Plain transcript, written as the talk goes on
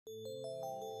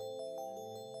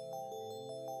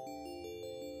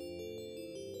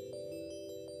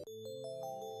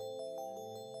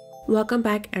Welcome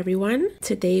back everyone.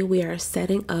 Today we are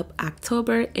setting up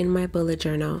October in my bullet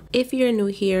journal. If you're new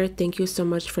here, thank you so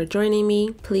much for joining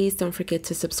me. Please don't forget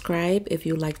to subscribe if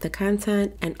you like the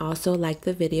content and also like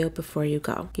the video before you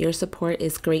go. Your support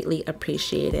is greatly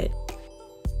appreciated.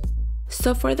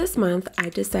 So for this month, I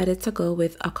decided to go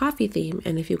with a coffee theme,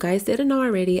 and if you guys didn't know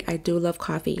already, I do love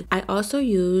coffee. I also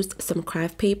used some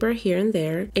craft paper here and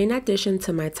there in addition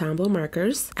to my Tombow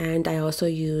markers, and I also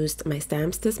used my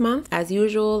stamps this month. As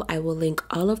usual, I will link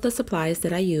all of the supplies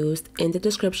that I used in the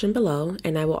description below,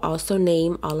 and I will also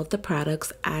name all of the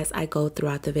products as I go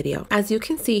throughout the video. As you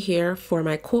can see here, for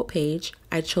my quote page,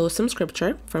 I chose some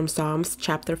scripture from Psalms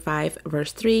chapter 5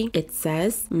 verse 3. It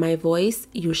says, "My voice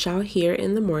you shall hear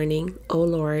in the morning, O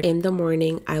Lord, in the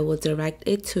morning I will direct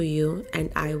it to you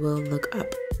and I will look up."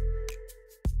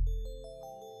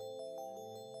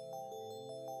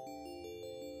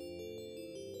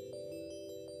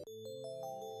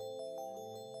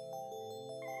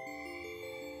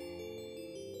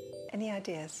 Any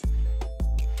ideas?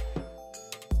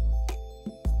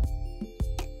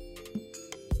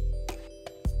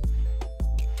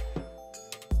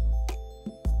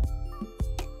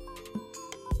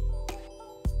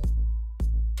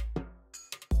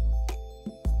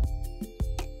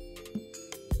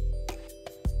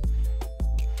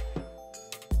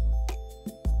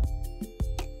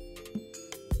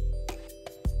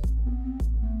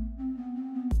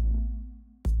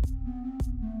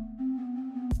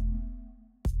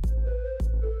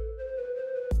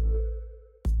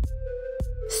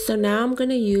 So now I'm going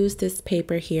to use this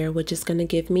paper here, which is going to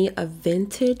give me a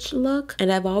vintage look.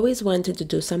 And I've always wanted to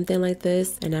do something like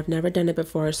this and I've never done it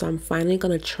before. So I'm finally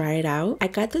going to try it out. I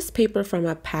got this paper from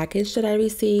a package that I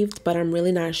received, but I'm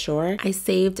really not sure. I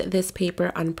saved this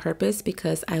paper on purpose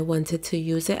because I wanted to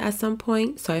use it at some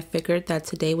point. So I figured that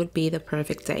today would be the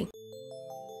perfect day.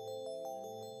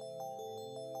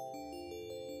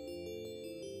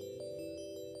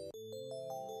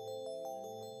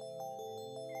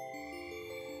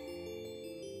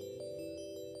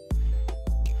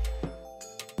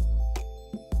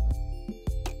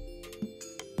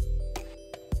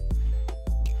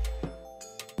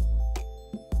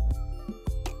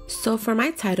 So for my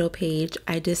title page,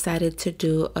 I decided to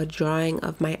do a drawing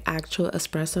of my actual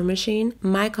espresso machine.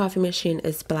 My coffee machine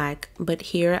is black, but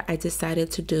here I decided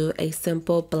to do a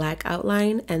simple black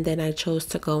outline, and then I chose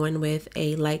to go in with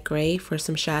a light gray for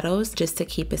some shadows just to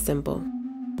keep it simple.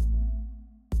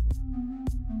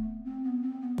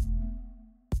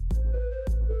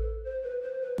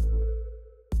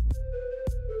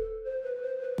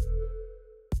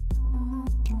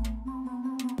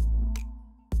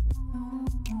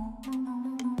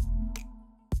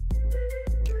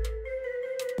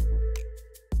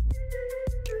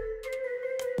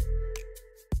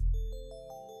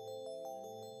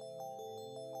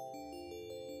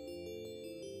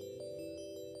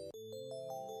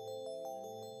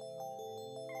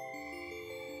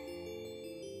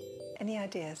 Any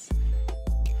ideas?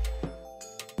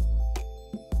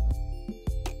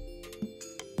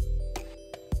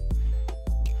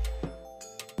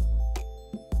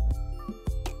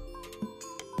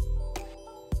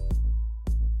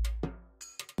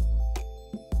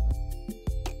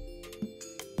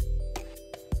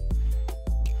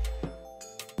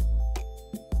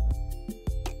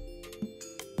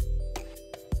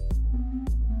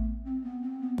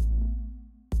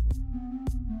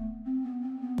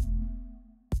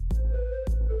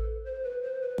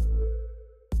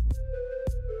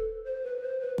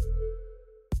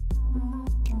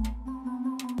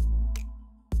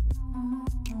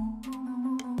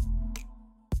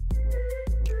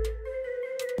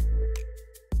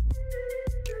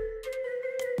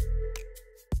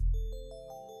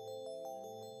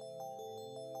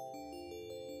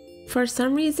 For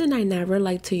some reason, I never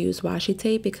like to use washi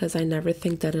tape because I never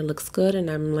think that it looks good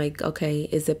and I'm like, okay,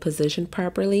 is it positioned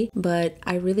properly? But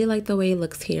I really like the way it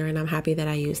looks here and I'm happy that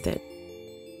I used it.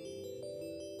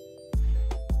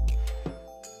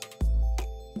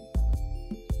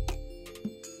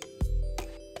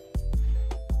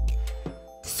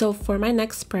 So for my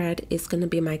next spread is going to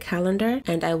be my calendar,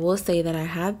 and I will say that I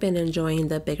have been enjoying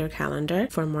the bigger calendar.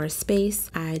 For more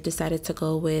space, I decided to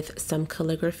go with some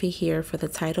calligraphy here for the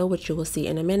title, which you will see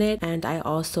in a minute, and I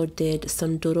also did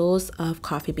some doodles of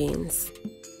coffee beans.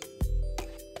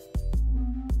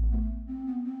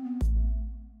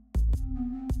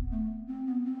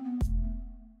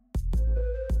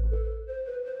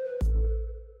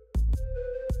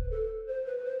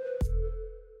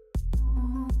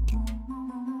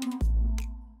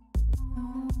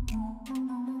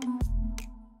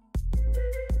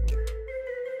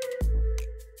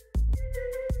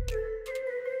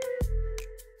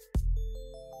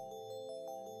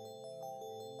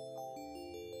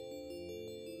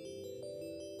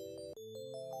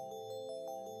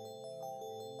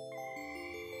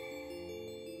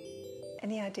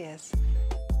 Any ideas?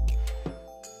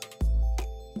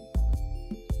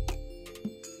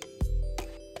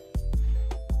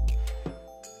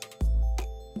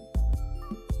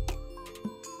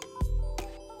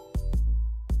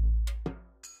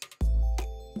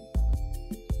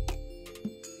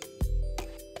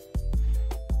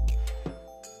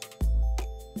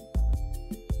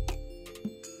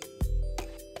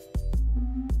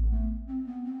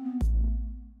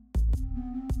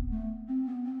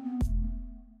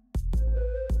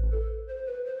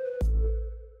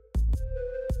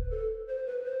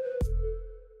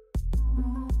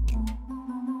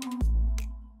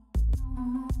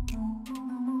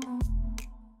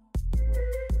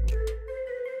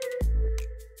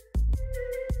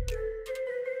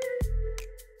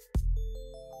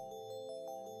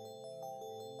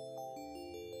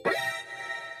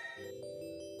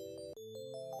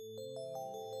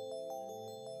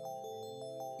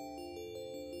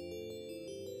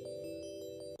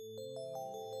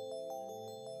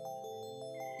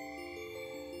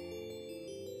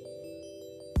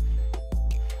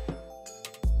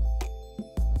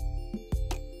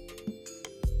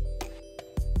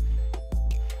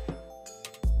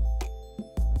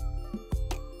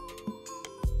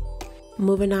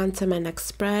 Moving on to my next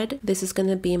spread, this is going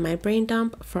to be my brain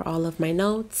dump for all of my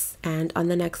notes, and on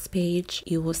the next page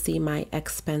you will see my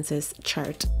expenses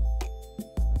chart.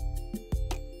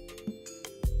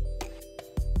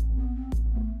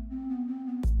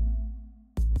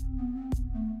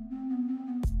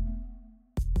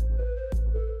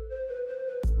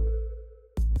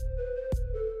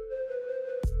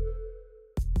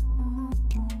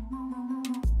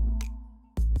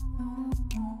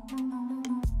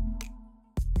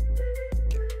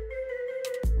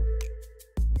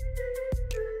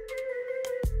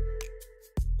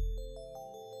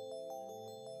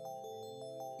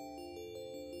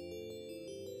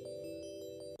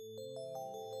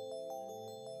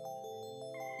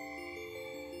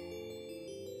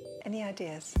 Any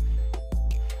ideas?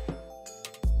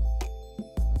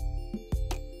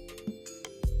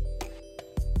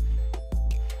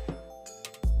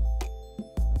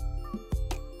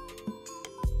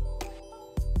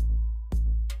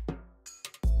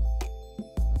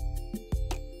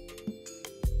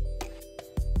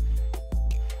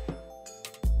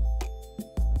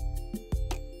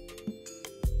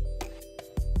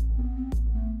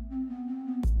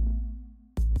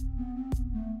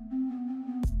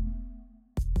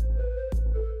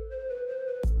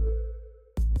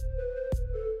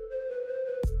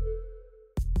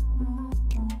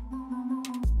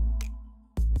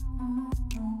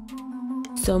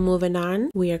 So moving on,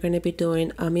 we are going to be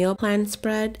doing a meal plan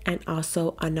spread and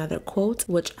also another quote,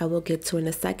 which I will get to in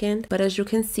a second. But as you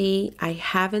can see, I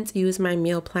haven't used my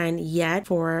meal plan yet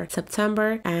for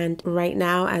September. And right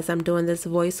now, as I'm doing this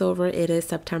voiceover, it is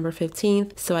September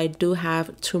 15th. So I do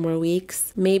have 2 more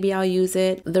weeks. Maybe I'll use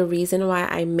it. The reason why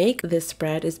I make this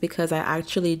spread is because I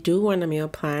actually do want a meal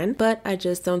plan, but I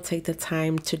just don't take the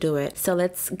time to do it. So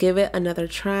let's give it another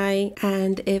try.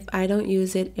 And if I don't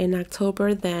use it in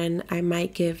October, then I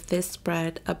might give this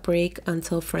spread a break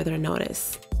until further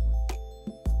notice.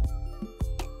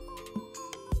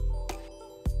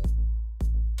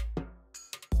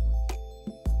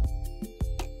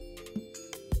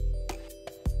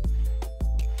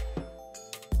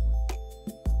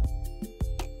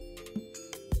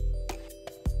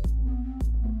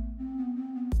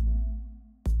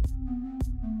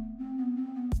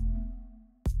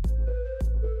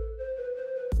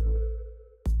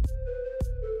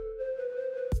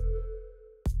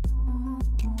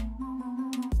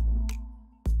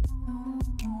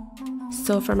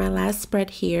 So for my last spread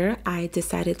here, I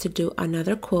decided to do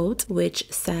another quote,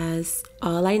 which says,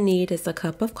 "All I need is a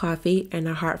cup of coffee and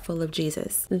a heart full of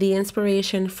Jesus." The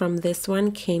inspiration from this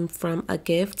one came from a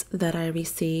gift that I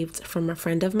received from a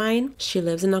friend of mine. She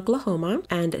lives in Oklahoma,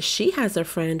 and she has a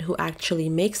friend who actually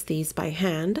makes these by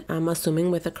hand, I'm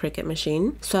assuming with a Cricut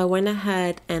machine. So I went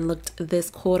ahead and looked this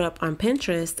quote up on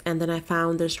Pinterest, and then I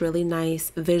found this really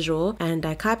nice visual and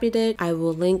I copied it. I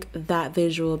will link that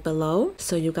visual below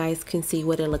so you guys can see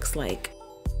what it looks like.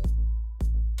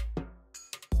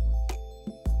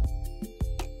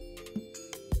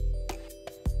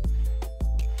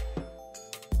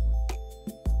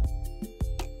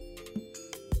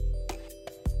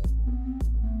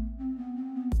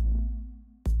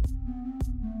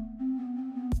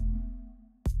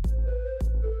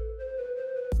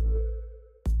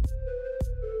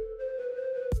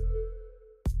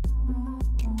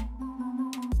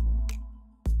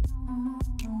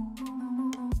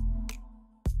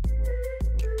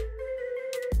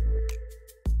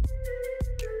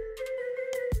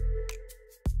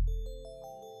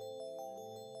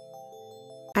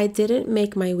 I didn't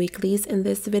make my weeklies in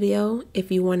this video.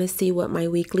 If you want to see what my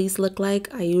weeklies look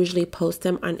like, I usually post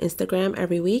them on Instagram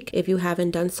every week. If you haven't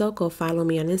done so, go follow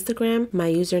me on Instagram.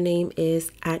 My username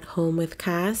is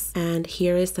 @homewithcass, and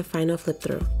here is the final flip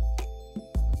through.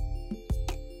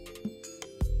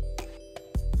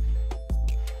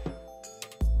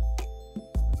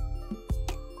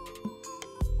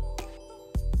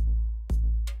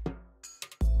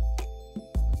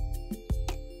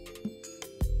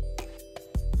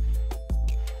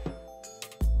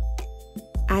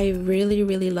 I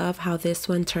really love how this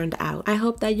one turned out. I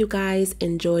hope that you guys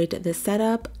enjoyed this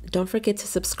setup. Don't forget to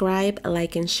subscribe,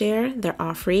 like, and share. They're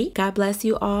all free. God bless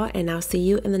you all, and I'll see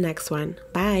you in the next one.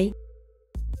 Bye.